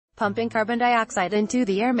Pumping carbon dioxide into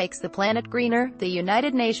the air makes the planet greener. The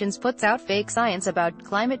United Nations puts out fake science about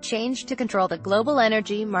climate change to control the global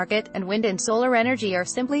energy market, and wind and solar energy are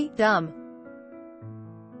simply dumb.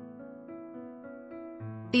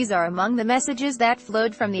 These are among the messages that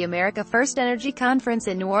flowed from the America First Energy Conference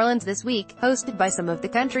in New Orleans this week, hosted by some of the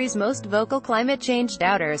country's most vocal climate change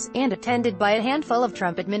doubters, and attended by a handful of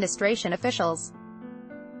Trump administration officials.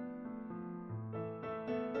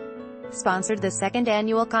 Sponsored the second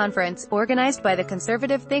annual conference, organized by the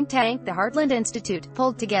conservative think tank the Heartland Institute,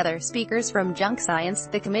 pulled together speakers from Junk Science,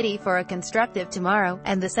 the Committee for a Constructive Tomorrow,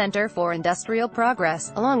 and the Center for Industrial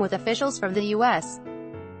Progress, along with officials from the U.S.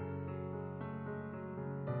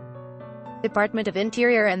 Department of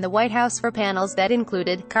Interior and the White House for panels that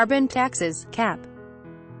included carbon taxes, cap,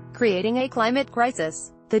 creating a climate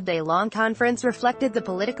crisis. The day-long conference reflected the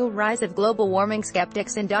political rise of global warming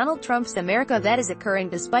skeptics in Donald Trump's America that is occurring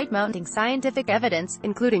despite mounting scientific evidence,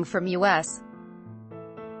 including from U.S.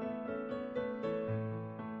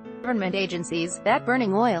 government agencies, that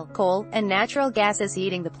burning oil, coal, and natural gas is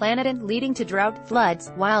heating the planet and leading to drought, floods,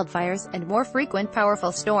 wildfires, and more frequent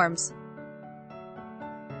powerful storms.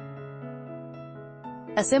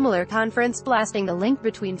 A similar conference blasting the link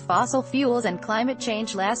between fossil fuels and climate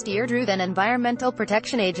change last year drew then Environmental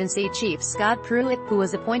Protection Agency Chief Scott Pruitt, who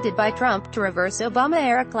was appointed by Trump to reverse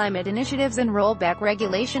Obama-era climate initiatives and roll back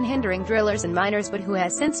regulation hindering drillers and miners, but who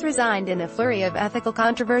has since resigned in a flurry of ethical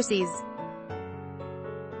controversies.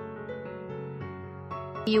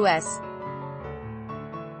 U.S.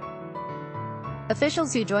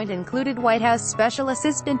 officials who joined included White House Special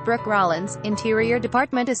Assistant Brooke Rollins, Interior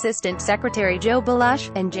Department Assistant Secretary Joe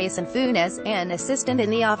Balash, and Jason Funes, an assistant in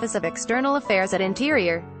the Office of External Affairs at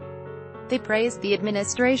Interior. They praised the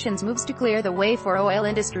administration's moves to clear the way for oil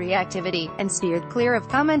industry activity, and steered clear of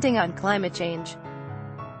commenting on climate change.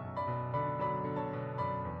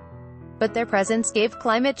 But their presence gave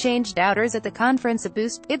climate change doubters at the conference a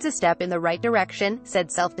boost. "It's a step in the right direction,"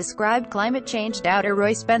 said self-described climate change doubter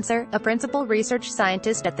Roy Spencer, a principal research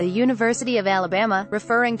scientist at the University of Alabama,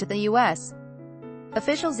 referring to the U.S.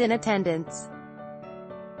 officials in attendance.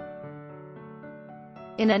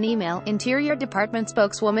 In an email, Interior Department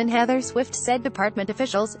spokeswoman Heather Swift said department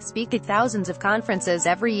officials speak at thousands of conferences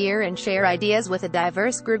every year and share ideas with a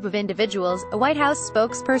diverse group of individuals. A White House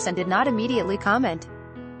spokesperson did not immediately comment.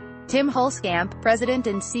 Tim Holzkamp, president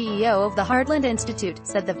and CEO of the Heartland Institute,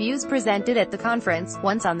 said the views presented at the conference,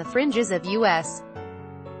 once on the fringes of U.S.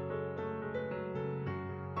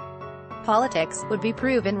 politics, would be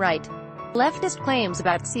proven right. Leftist claims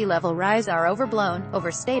about sea level rise are overblown,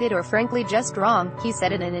 overstated, or frankly just wrong, he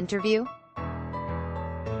said in an interview.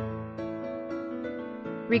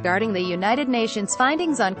 Regarding the United Nations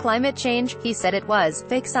findings on climate change, he said it was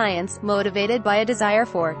fake science, motivated by a desire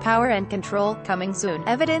for power and control. Coming soon.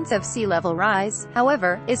 Evidence of sea level rise,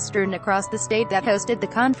 however, is strewn across the state that hosted the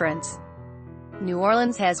conference. New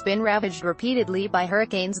Orleans has been ravaged repeatedly by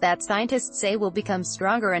hurricanes that scientists say will become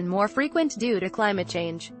stronger and more frequent due to climate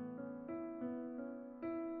change.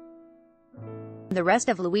 The rest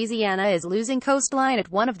of Louisiana is losing coastline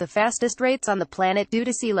at one of the fastest rates on the planet due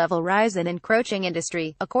to sea level rise and encroaching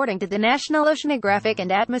industry, according to the National Oceanographic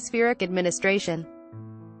and Atmospheric Administration.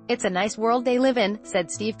 "It's a nice world they live in,"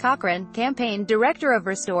 said Steve Cochran, campaign director of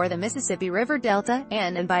Restore the Mississippi River Delta,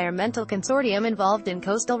 an environmental consortium involved in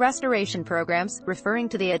coastal restoration programs, referring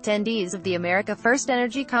to the attendees of the America First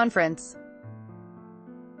Energy Conference.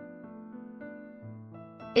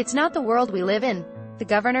 "It's not the world we live in." The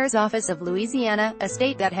governor's office of Louisiana, a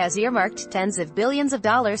state that has earmarked tens of billions of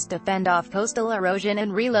dollars to fend off coastal erosion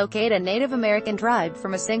and relocate a Native American tribe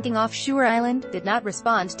from a sinking offshore island, did not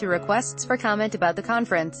respond to requests for comment about the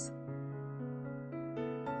conference.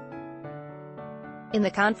 In the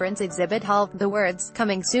conference exhibit hall, the words,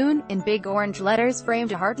 "Coming soon," in big orange letters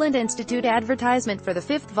framed a Heartland Institute advertisement for the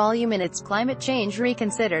 5th volume in its Climate Change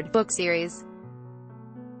Reconsidered book series.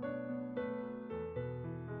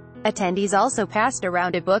 Attendees also passed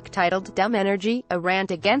around a book titled Dumb Energy, a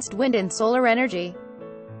rant against wind and solar energy.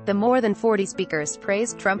 The more than 40 speakers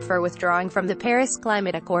praised Trump for withdrawing from the Paris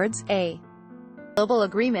Climate Accords, a global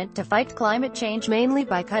agreement to fight climate change mainly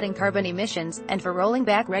by cutting carbon emissions, and for rolling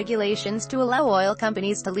back regulations to allow oil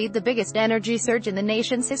companies to lead the biggest energy surge in the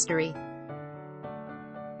nation's history.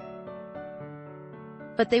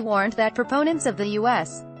 But they warned that proponents of the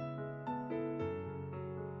U.S.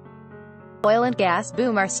 oil and gas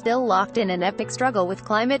boom are still locked in an epic struggle with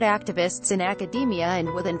climate activists in academia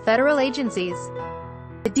and within federal agencies.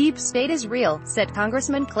 "The deep state is real," said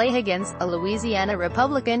Congressman Clay Higgins, a Louisiana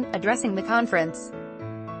Republican, addressing the conference.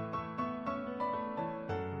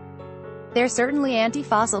 They're certainly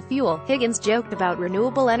anti-fossil fuel. Higgins joked about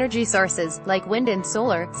renewable energy sources, like wind and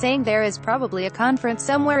solar, saying there is probably a conference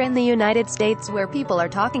somewhere in the United States where people are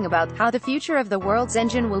talking about how the future of the world's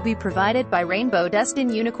engine will be provided by rainbow dust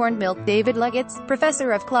and unicorn milk. David Lugetz,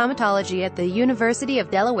 professor of climatology at the University of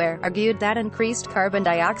Delaware, argued that increased carbon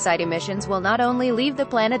dioxide emissions will not only leave the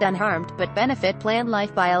planet unharmed, but benefit plant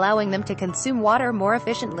life by allowing them to consume water more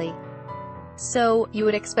efficiently. So, you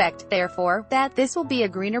would expect, therefore, that this will be a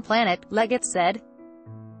greener planet, Lugetz said.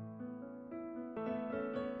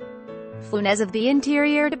 Funes of the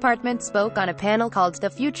Interior Department spoke on a panel called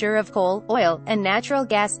The Future of Coal, Oil, and Natural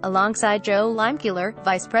Gas, alongside Joe Limekehler,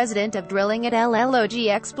 vice president of drilling at LLOG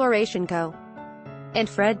Exploration Co., and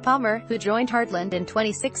Fred Palmer, who joined Heartland in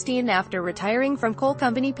 2016 after retiring from coal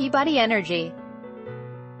company Peabody Energy.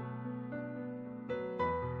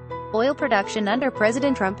 Oil production under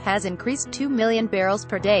President Trump has increased 2 million barrels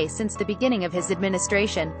per day since the beginning of his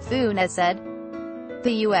administration, Funes said.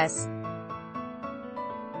 The U.S.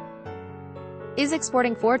 is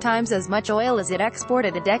exporting 4 times as much oil as it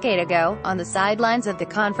exported a decade ago. On the sidelines of the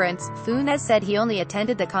conference, Funes said he only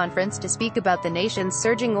attended the conference to speak about the nation's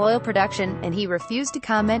surging oil production, and he refused to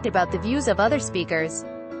comment about the views of other speakers.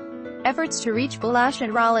 Efforts to reach Balash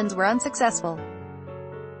and Rollins were unsuccessful.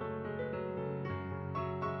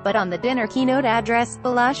 But on the dinner keynote address,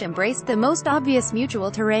 Balash embraced the most obvious mutual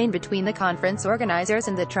terrain between the conference organizers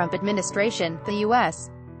and the Trump administration, the U.S.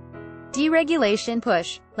 deregulation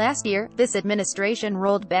push. Last year, this administration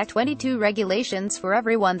rolled back 22 regulations for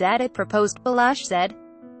everyone that it proposed, Balash said.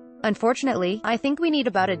 Unfortunately, I think we need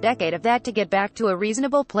about a decade of that to get back to a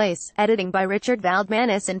reasonable place. Editing by Richard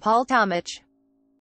Valdmanis and Paul Tomich.